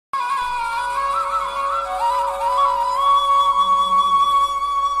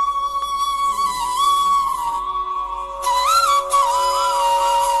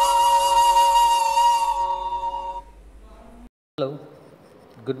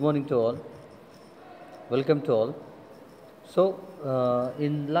morning to all. Welcome to all. So,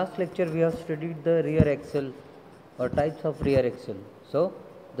 in last lecture we have studied the rear axle or types of rear axle. So,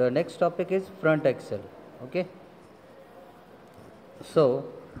 the next topic is front axle. Okay. So,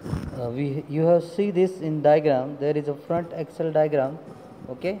 you have see this in diagram. There is a front axle diagram.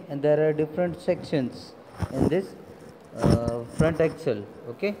 Okay, and there are different sections in this front axle.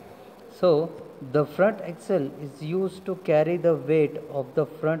 Okay. So, the front axle is used to carry the weight of the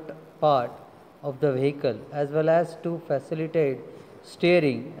front part of the vehicle as well as to facilitate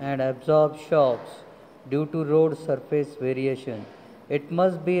steering and absorb shocks due to road surface variation. It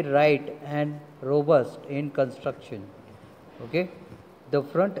must be right and robust in construction. Okay. The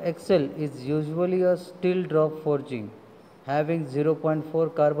front axle is usually a steel drop forging having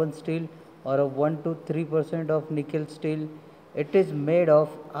 0.4 carbon steel or a 1 to 3% of nickel steel. It is made of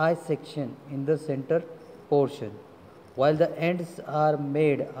I section in the center portion, while the ends are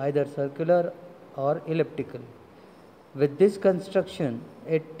made either circular or elliptical. With this construction,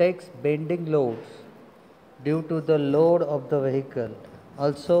 it takes bending loads due to the load of the vehicle.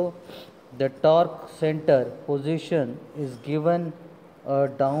 Also, the torque center position is given a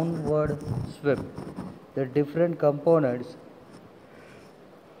downward sweep. The different components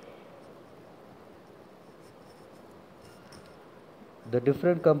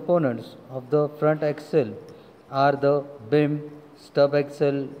of the front axle are the beam, stub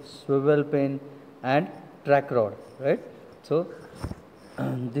axle, swivel pin and track rod, right? So,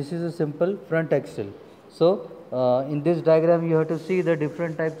 this is a simple front axle. So, in this diagram you have to see the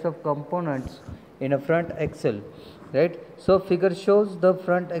different types of components in a front axle, right? So, figure shows the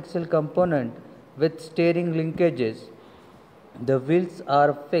front axle component with steering linkages. The wheels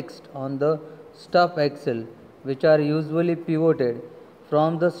are fixed on the stub axle, which are usually pivoted.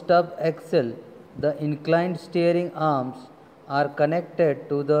 From the stub axle, the inclined steering arms are connected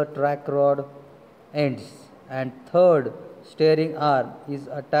to the track rod ends, and third steering arm is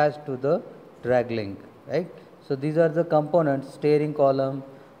attached to the drag link, right? So, these are the components: steering column,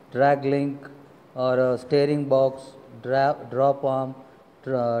 drag link or steering box, drop arm,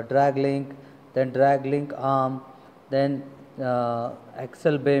 drag link, then drag link arm, then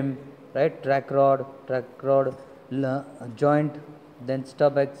axle beam, right? Track rod joint, then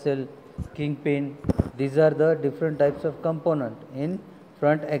stub axle, kingpin. These are the different types of component in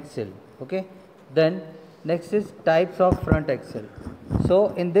front axle. Okay. Then next is types of front axle. So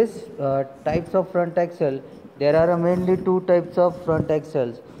in this types of front axle, there are mainly two types of front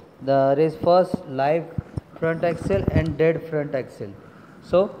axles. There is first live front axle and dead front axle.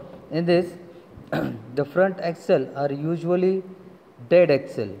 So in this the front axle are usually dead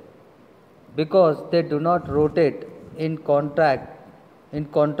axle because they do not rotate in contrast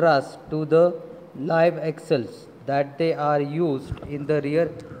to the live axles that they are used in the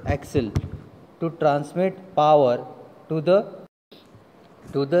rear axle to transmit power to the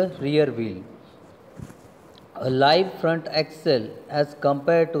rear wheel. A live front axle as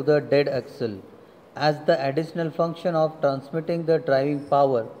compared to the dead axle as the additional function of transmitting the driving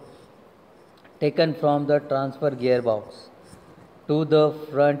power taken from the transfer gearbox to the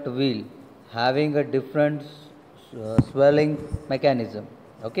front wheel, having a different swelling mechanism.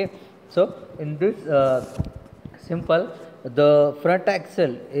 Okay. So in this simple, the front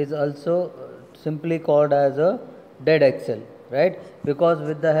axle is also simply called as a dead axle, right? Because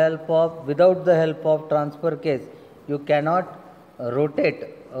without the help of transfer case, you cannot rotate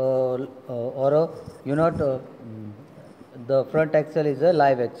the front axle is a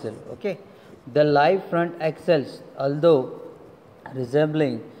live axle. Okay. The live front axles, although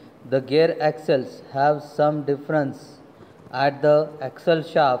resembling the gear axles, have some difference at the axle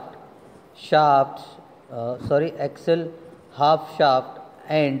axle half shaft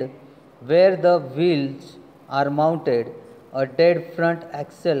end where the wheels are mounted. A dead front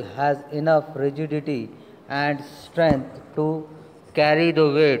axle has enough rigidity and strength to carry the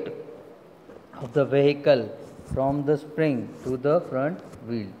weight of the vehicle from the spring to the front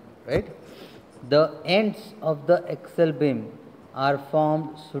wheel, right? The ends of the axle beam are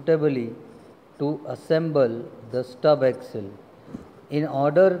formed suitably to assemble the stub axle. In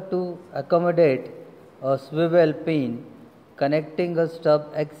order to accommodate a swivel pin connecting a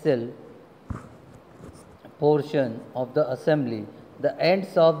stub axle portion of the assembly, the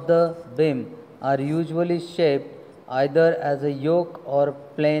ends of the beam are usually shaped either as a yoke or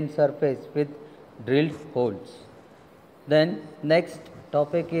plane surface with drilled holes. Then next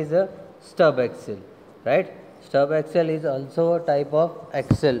topic is a stub axle, right? Stub axle is also a type of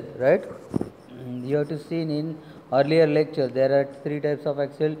axle, right? You have to see in earlier lecture there are three types of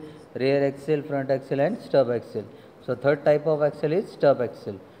axle: rear axle, front axle and stub axle. So third type of axle is stub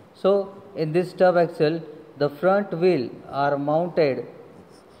axle. So in this stub axle, the front wheel are mounted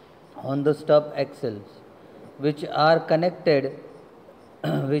on the stub axles, which are connected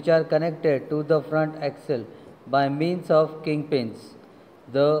which are connected to the front axle by means of kingpins.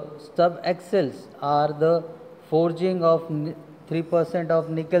 The stub axles are the forging of 3% of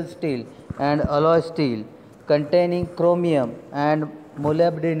nickel steel and alloy steel containing chromium and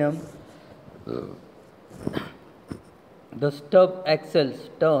molybdenum. The stub axles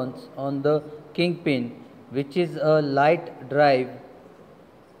turns on the kingpin, which is a light drive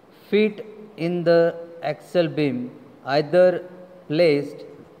feet in the axle beam, either placed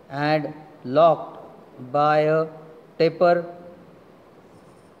and locked by a taper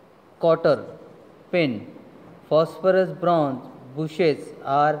cotter pin. Phosphorus bronze bushes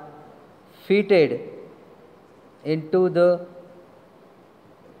are fitted into the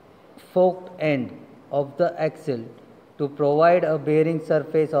forked end of the axle to provide a bearing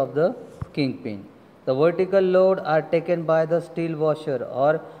surface of the kingpin. The vertical load are taken by the steel washer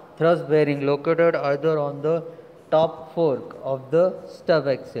or thrust bearing located either on the top fork of the stub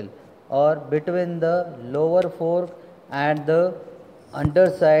axle or between the lower fork and the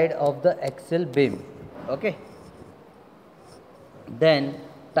underside of the axle beam. Okay. Then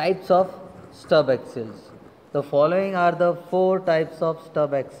types of stub axles. The following are the 4 types of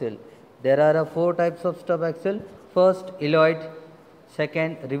stub axle. There are 4 types of stub axle. First, Eloit.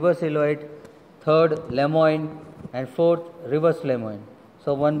 Second, reverse Eloit. Third, Lemoyne. And fourth, reverse Lemoyne.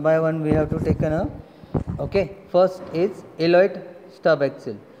 So one by one we have to take a. Okay. First is Eloit stub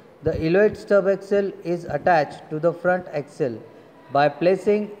axle. The Eloit stub axle is attached to the front axle by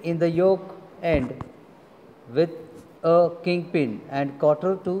placing in the yoke end with a kingpin and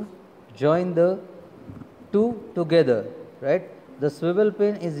cotter to join the two together, right? The swivel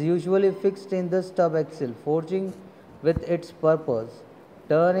pin is usually fixed in the stub axle, forging with its purpose,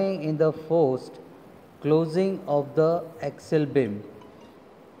 turning in the forced closing of the axle beam.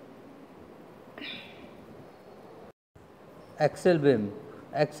 Axle beam.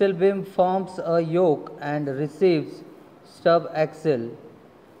 Axle beam forms a yoke and receives stub axle.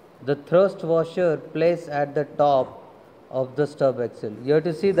 The thrust washer placed at the top of the stub axle. You have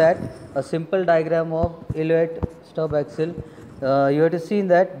to see that a simple diagram of Eloit stub axle. You have to see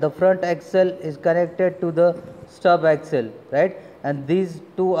that the front axle is connected to the stub axle, right? And these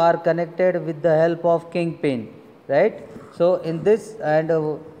two are connected with the help of kingpin, right? So in this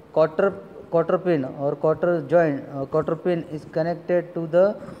and quarter pin or quarter pin is connected to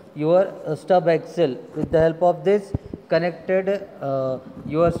the your stub axle. With the help of this connected,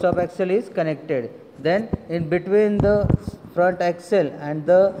 your stub axle is connected. Then in between the front axle and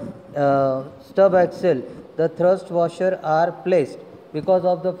the stub axle, the thrust washer are placed because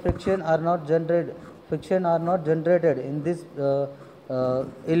of the friction are not generated in this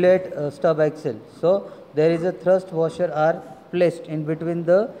Eloit stub axle. So there is a thrust washer are placed in between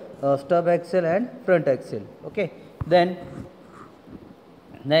the stub axle and front axle. Okay. Then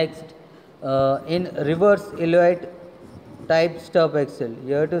next, in reverse Eloit type stub axle,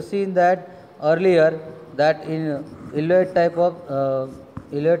 you have to see that earlier that in Eloit type of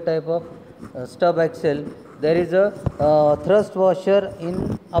stub axle there is a thrust washer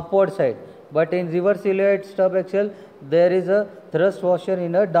in upward side, but in reverse Eloit stub axle there is a thrust washer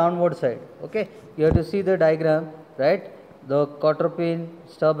in a downward side. Okay, you have to see the diagram, right? The quarter pin,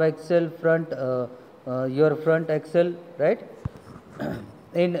 stub axle, your front axle, right?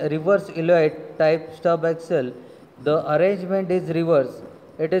 In reverse Eloit type stub axle, the arrangement is reverse.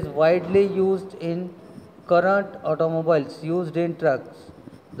 It is widely used in current automobiles used in trucks.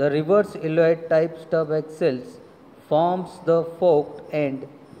 The reverse Eloit type stub axles forms the forked end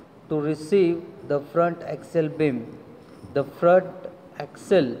to receive the front axle beam. The front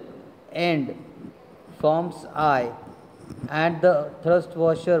axle end forms eye and the thrust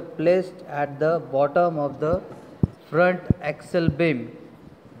washer placed at the bottom of the front axle beam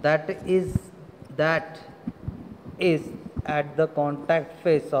that is at the contact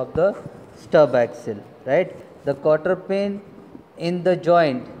face of the stub axle, right? The quarter pin in the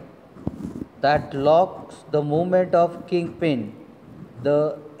joint that locks the movement of kingpin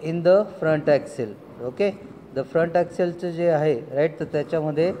in the front axle. Okay, the front axle चे जे आहे, right, तर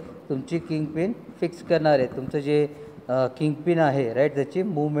त्याच्यामध्ये तुमची kingpin fix करणार आहे, तुमचं जे kingpin आहे, right, त्याची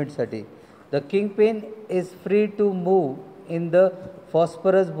मूवमेंटसाठी. The kingpin is free to move in the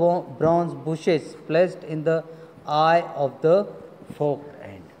phosphorus bronze bushes placed in the eye of the forked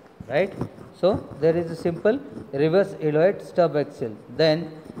end, right? So there is a simple reverse Eloit stub axle.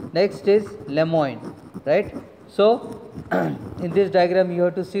 Then next is Lemoyne, right? So in this diagram you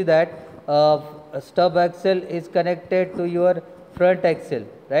have to see that a stub axle is connected to your front axle,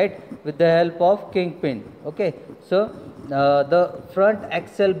 right, with the help of kingpin. Okay, so the front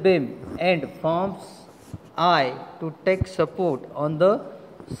axle beam end forms eye to take support on the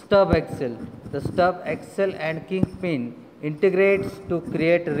stub axle. The stub axle and kingpin integrates to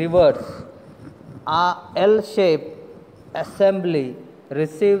create reverse. A L-shaped assembly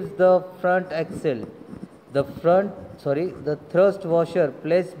receives the front axle. The thrust washer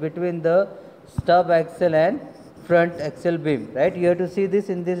placed between the stub axle and front axle beam. Right? You have to see this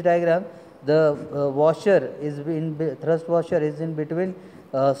in this diagram. The thrust washer is in between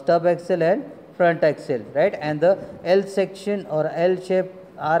stub axle and front axle. Right? And the L section or L shape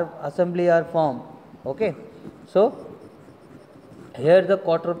assembly are formed. Okay. So here the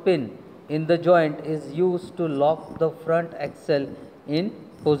quarter pin in the joint is used to lock the front axle in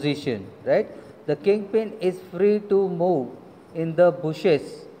position, right? The kingpin is free to move in the bushes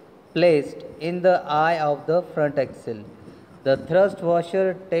placed in the eye of the front axle. The thrust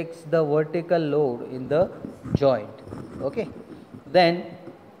washer takes the vertical load in the joint. Okay. Then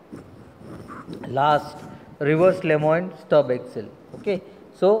last, reverse Lemoyne stub axle. Okay.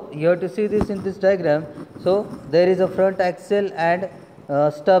 So you have to see this in this diagram. So there is a front axle and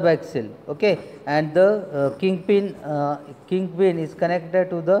stub axle. Okay, and the kingpin is connected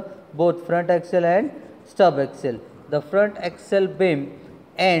to the both front axle and stub axle. The front axle beam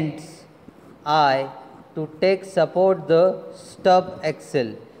ends eye to take support the stub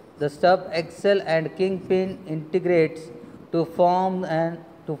axle. The stub axle and kingpin integrates to form an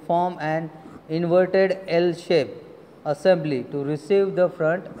inverted L shape assembly to receive the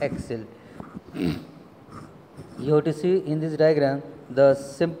front axle. You have to see in this diagram the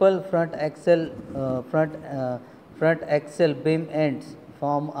simple front axle beam ends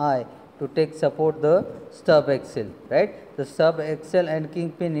form eye to take support the stub axle, right? The stub axle and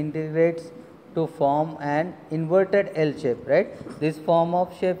kingpin integrates to form an inverted L shape, right? This form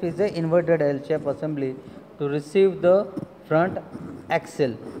of shape is a inverted L shape assembly to receive the front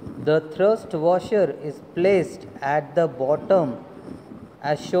axle. The thrust washer is placed at the bottom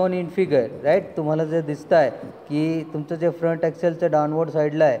as shown in figure, right? तुम्हाला जे दिसत आहे की तुमचं जे front ॲक्सेलचं downward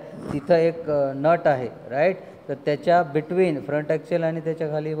साईडला आहे तिथं एक नट आहे, राईट? तर त्याच्या बिटवीन फ्रंट ॲक्सेल आणि त्याच्या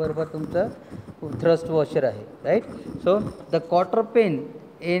खाली बरोबर तुमचं थ्रस्ट वॉशर आहे, right? So the quarter pin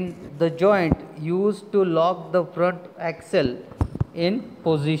in the joint used to lock the front axle in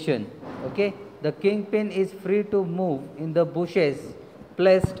position. Okay, the kingpin is free to move in the bushes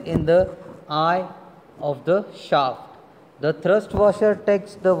placed in the eye of the shaft. The thrust washer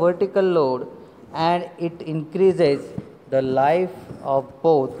takes the vertical load and it increases the life of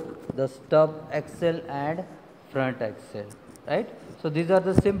both the stub axle and front axle, right? So these are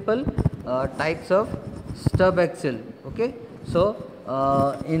the simple types of stub axle. Okay, so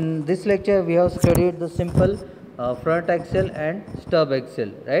in this lecture we have studied the simple front axle and stub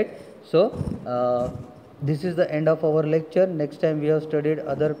axle, right? So this is the end of our lecture. Next time we have studied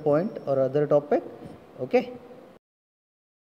other point or other topic. Okay.